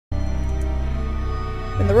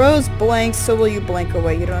When the rose blanks, so will you blank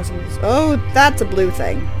away. You don't know something. Oh, that's a blue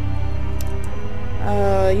thing.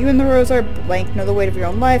 You and the rose are blank. Know the weight of your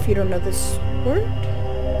own life. You don't know this word?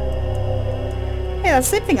 Hey, that's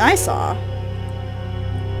the same thing I saw.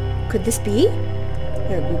 Could this be?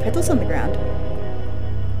 There are blue petals on the ground.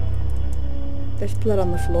 There's blood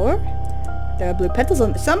on the floor. There are blue petals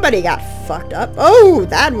on the... Somebody got fucked up. Oh,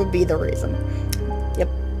 that would be the reason. Yep.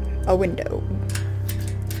 A window.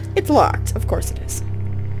 It's locked. Of course it is.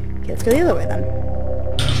 Okay, let's go the other way then.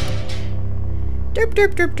 Derp,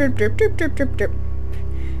 derp, derp, derp, derp, derp, derp, derp, derp.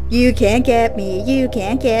 You can't get me. You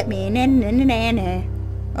can't get me. Na, na, na, na, na.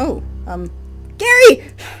 Oh,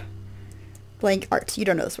 Gary! Blank art. You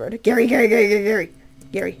don't know this word. Gary, Gary, Gary, Gary, Gary.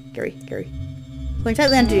 Gary, Gary, Gary. Blank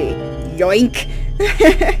tightly on G. Yoink!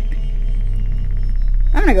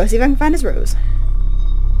 I'm gonna go see if I can find his rose.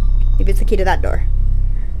 Maybe it's the key to that door.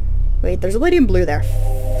 Wait, there's a lady in blue there.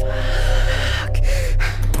 Fuck.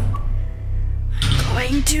 I'm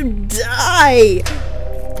going to die!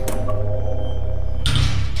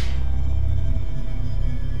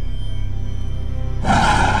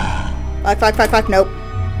 Fuck, fuck, fuck, fuck, nope.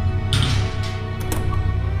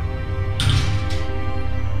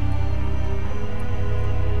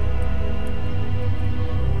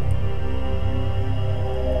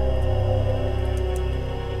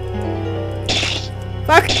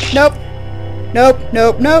 Fuck! Nope! Nope,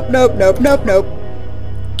 nope, nope, nope, nope, nope, nope.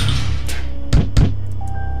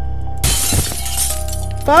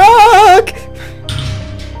 Fuck!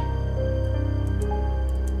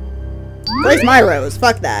 Where's my rose?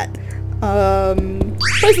 Fuck that.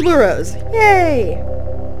 Where's the blue rose? Yay!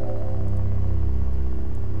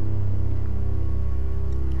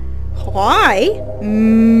 Why?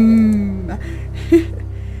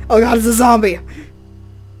 Oh god, it's a zombie!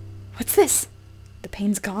 What's this? The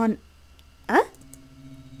pain's gone. Huh?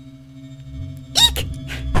 Eek!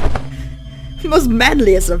 Most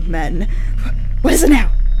manliest of men. What is it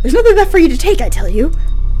now? There's nothing left for you to take, I tell you.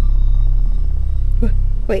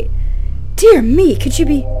 Wait. Dear me, could you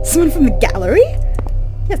be someone from the gallery?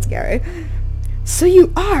 Yes, Gary. So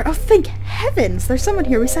you are. Oh, thank heavens. There's someone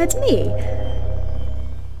here besides me.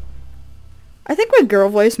 I think my girl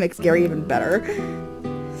voice makes Gary even better.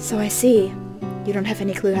 So I see. You don't have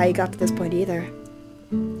any clue how you got to this point either.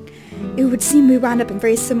 It would seem we wound up in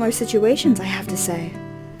very similar situations, I have to say.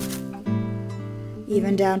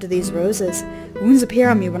 Even down to these roses. Wounds appear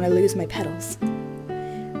on me when I lose my petals.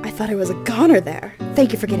 I thought I was a goner there.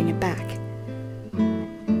 Thank you for getting it back.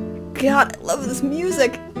 God, I love this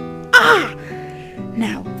music. Ah!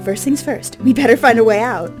 Now, first things first. We better find a way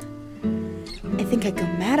out. I think I'd go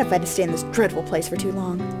mad if I had to stay in this dreadful place for too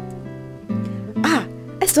long. Ah!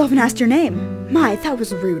 I still haven't asked your name. My, that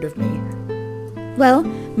was rude of me. Well,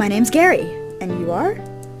 my name's Gary. And you are?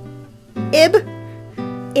 Ib?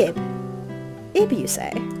 Ib. Ib, you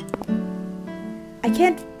say? I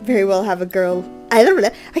can't very well have a girl... I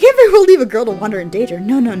can't very well leave a girl to wander in danger.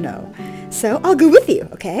 No, no, no. So, I'll go with you,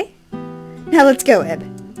 okay? Now let's go, Ib.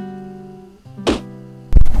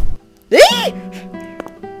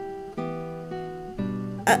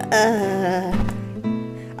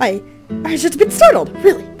 I was just a bit startled.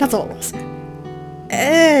 Really, that's all it was.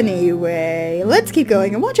 Anyway, let's keep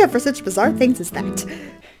going and watch out for such bizarre things as that.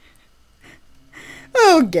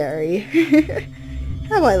 Oh, Gary.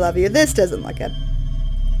 How I love you. This doesn't look good.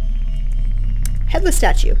 Headless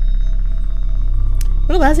statue.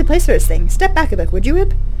 What a lousy place for this thing. Step back a bit, would you,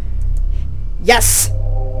 Ib? Yes!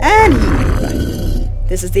 And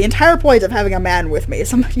this is the entire point of having a man with me.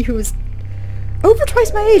 Somebody who's over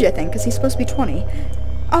twice my age, I think, because he's supposed to be 20.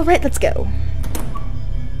 Alright, let's go.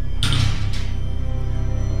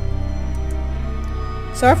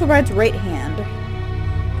 Sorrowful Bride's right hand.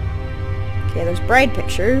 Okay, there's bride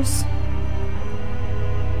pictures.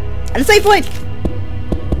 And a safe point!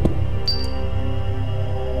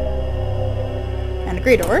 And a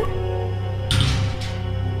grey door.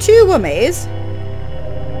 2 maze.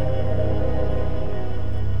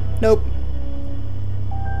 Nope.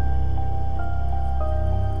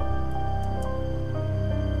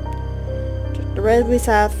 Just directly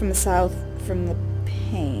south from the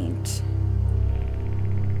paint.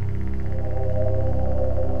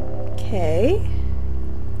 Okay.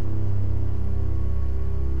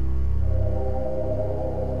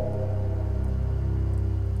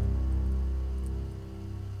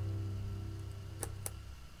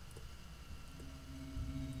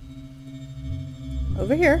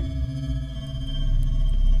 Over here.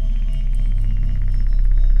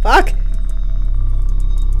 Fuck!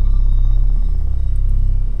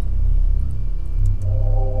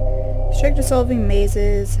 Trick to solving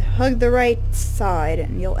mazes. Hug the right side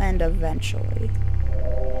and you'll end eventually.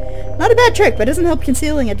 Not a bad trick, but doesn't help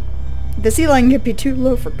concealing it. The ceiling could be too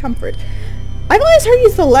low for comfort. I've always heard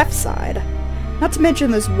use the left side. Not to mention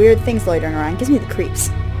those weird things loitering around. Gives me the creeps.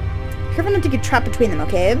 Careful not to get trapped between them,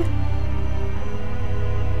 okay?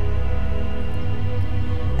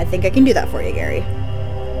 I think I can do that for you, Gary.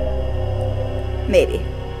 Maybe.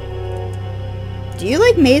 Do you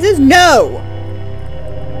like mazes? No!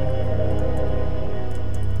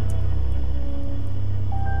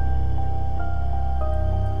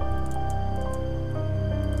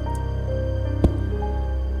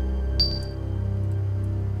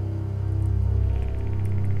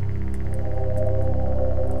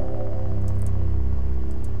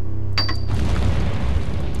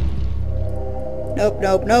 Nope,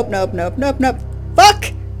 nope, nope, nope, nope, nope, nope.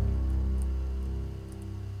 Fuck!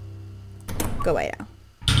 Go away now.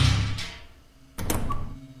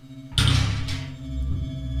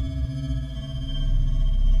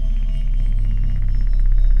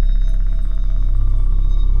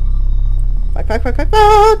 Fuck, fuck, fuck, fuck,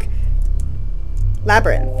 fuck!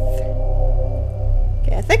 Labyrinth.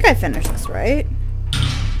 Okay, I think I finished this, right?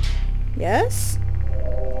 Yes?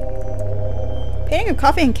 Painting of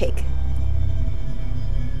coffee and cake.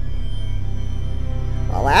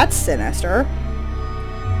 Well, that's sinister.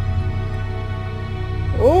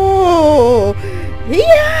 Oh!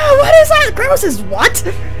 Yeah! What is that? Gross as what?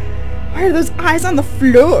 Why are those eyes on the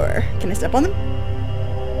floor? Can I step on them?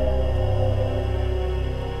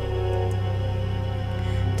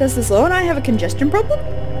 Does this lone eye have a congestion problem?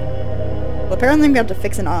 Well, apparently I'm going to have to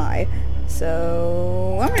fix an eye.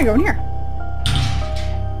 So, I'm going to go in here.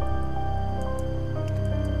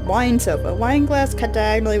 Wine sofa. Wine glass cut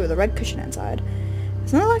diagonally with a red cushion inside.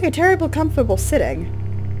 It's not like a terribly comfortable sitting.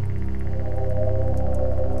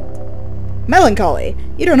 Melancholy.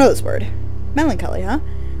 You don't know this word. Melancholy, huh?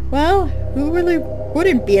 Well, who really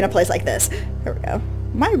wouldn't be in a place like this? There we go.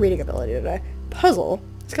 My reading ability today. Puzzle.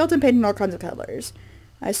 Skeleton painted in all kinds of colors.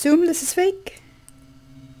 I assume this is fake?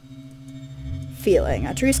 Feeling.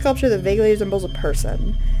 A tree sculpture that vaguely resembles a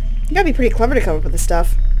person. You gotta be pretty clever to come up with this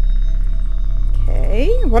stuff.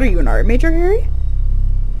 Okay. What are you, an art major, Harry?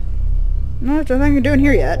 Not nothing you're doing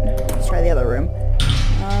here yet. Let's try the other room.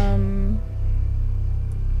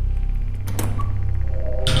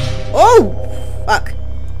 Oh! Fuck.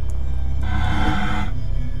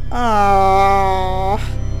 Aww.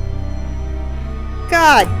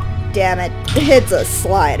 God damn it. It's a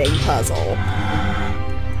sliding puzzle.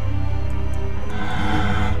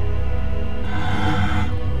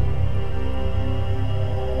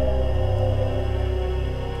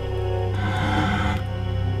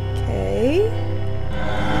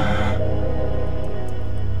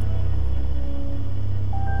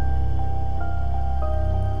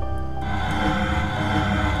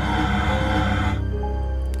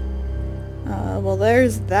 Well,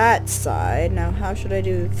 there's that side. Now, how should I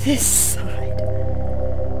do this side?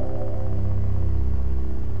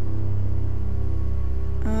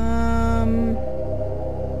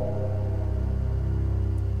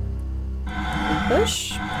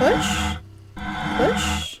 Push, push,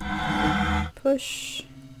 push, push,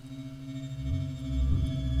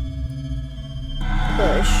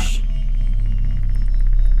 push.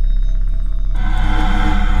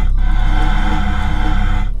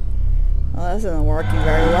 This isn't working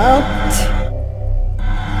very well.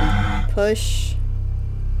 Push.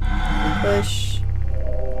 Push.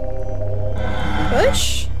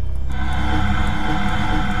 Push?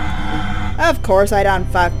 Of course I done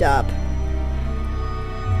fucked up.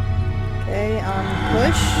 Okay,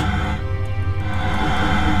 push.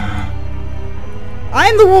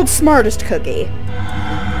 I'm the world's smartest cookie. No,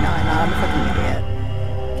 I'm not. I'm a fucking idiot.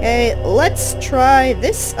 Okay, let's try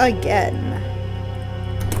this again.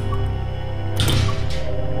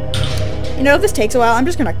 You know, if this takes a while, I'm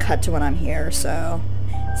just gonna cut to when I'm here, so...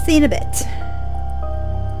 See you in a bit.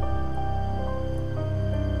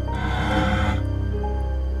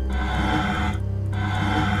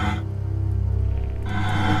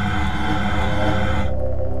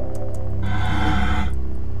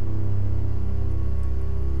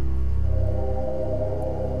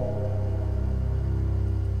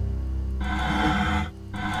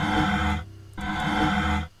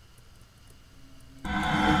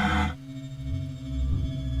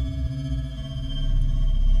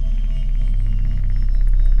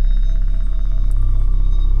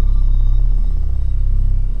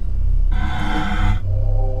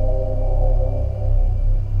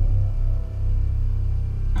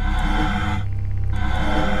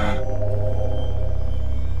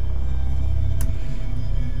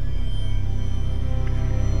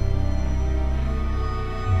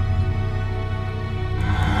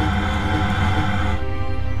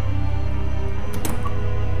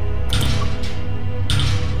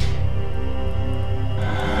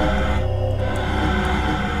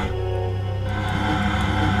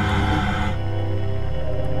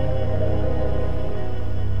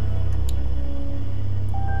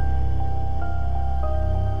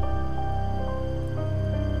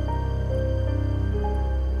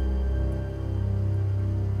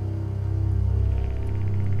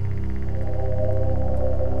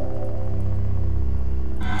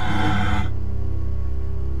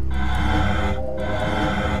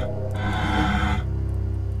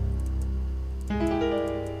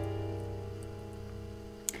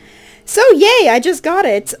 Hey, I just got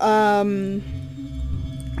it. For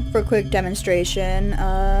a quick demonstration.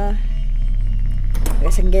 I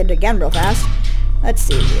guess I can get it again real fast. Let's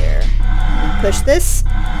see here. Push this.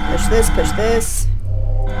 Push this. Push this.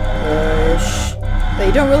 Push. But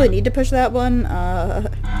you don't really need to push that one.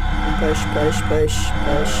 Push, push, push,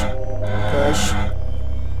 push, push,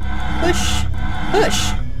 push,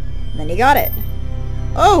 push. And then you got it.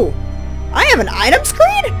 Oh! I have an item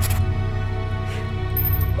screen?!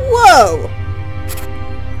 Whoa!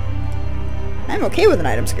 I'm okay with an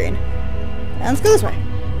item screen. Now let's go this way.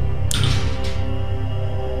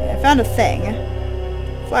 I found a thing.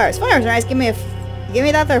 Flowers. Flowers are nice. Give me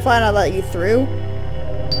that there flower and I'll let you through.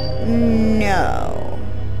 No.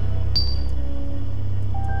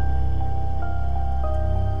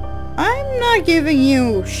 I'm not giving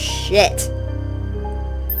you shit.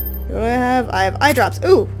 What do I have? I have eye drops.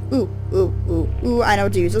 Ooh, ooh, ooh, ooh, ooh. I know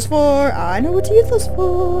what to use this for. I know what to use this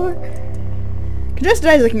for. Congested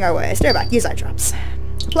eye is looking our way. Stare back. Use eye drops.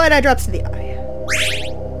 Applied eye drops to the eye.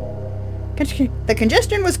 The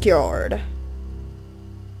congestion was cured.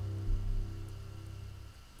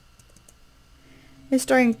 Is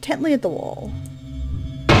staring intently at the wall.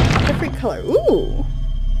 Different color. Ooh.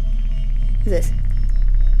 What is this?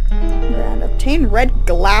 Grand. Obtain red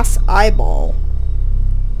glass eyeball.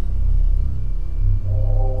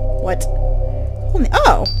 What?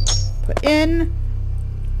 Oh! Put in...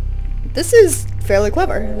 This is fairly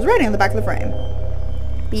clever. There's writing on the back of the frame.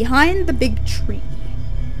 Behind the big tree.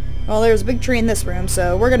 Well, there's a big tree in this room,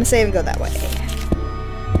 so we're gonna save and go that way.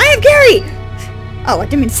 I have Gary! Oh, I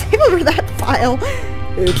didn't mean to save over that file.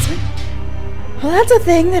 Oops. Well, that's a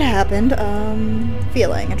thing that happened.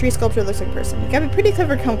 Feeling. A tree sculpture looks like a person. You gotta be pretty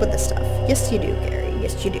clever to come up with this stuff. Yes, you do, Gary.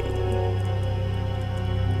 Yes, you do.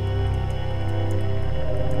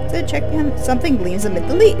 So check him. Something gleams amid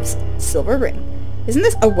the leaves. Silver ring. Isn't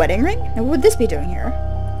this a wedding ring? Now, what would this be doing here?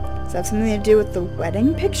 Does that have something to do with the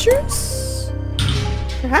wedding pictures?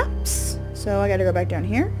 Perhaps? So I gotta go back down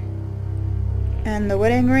here. And the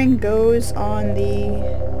wedding ring goes on the...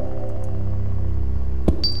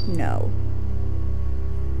 No.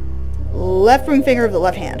 Left ring finger of the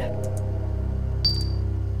left hand.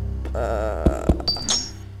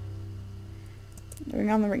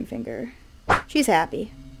 Ring on the ring finger. She's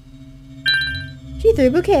happy. She threw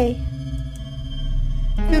a bouquet.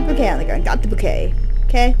 Threw a bouquet on the ground. Got the bouquet.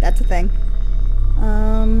 Okay, that's a thing.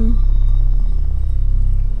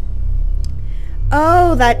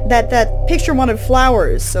 Oh, that picture wanted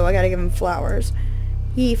flowers, so I gotta give him flowers.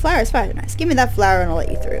 Flowers are nice. Give me that flower and I'll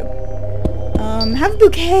let you through. Have a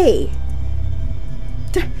bouquet.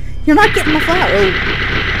 You're not getting my flower. Oh.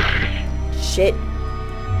 Shit.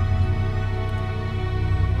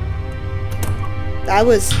 That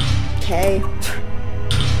was... okay.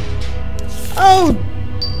 Oh,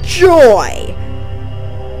 joy!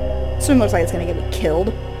 This one looks like it's gonna get me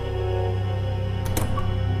killed.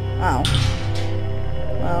 Oh.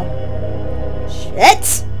 Well.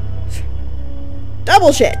 Shit!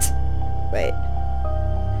 Double shit! Wait.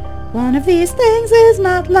 One of these things is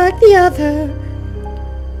not like the other.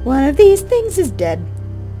 One of these things is dead.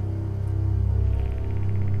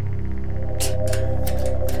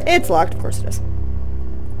 It's locked, of course it is.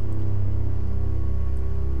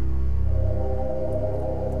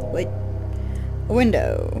 Wait. A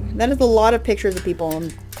window. That is a lot of pictures of people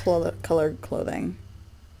in colored clothing.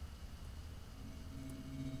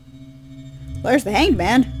 Where's the hanged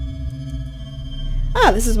man? Ah,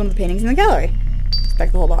 this is one of the paintings in the gallery.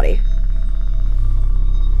 Inspect the whole body.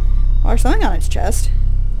 Or something on its chest.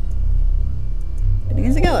 Painting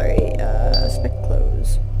in the gallery. Inspect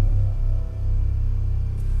clothes.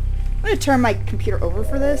 I'm gonna turn my computer over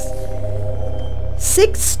for this.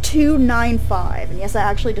 6295. And yes, I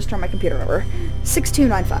actually just turned my computer over.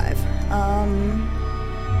 6295.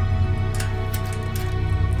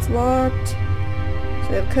 It's locked. So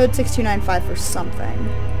we have code 6295 for something.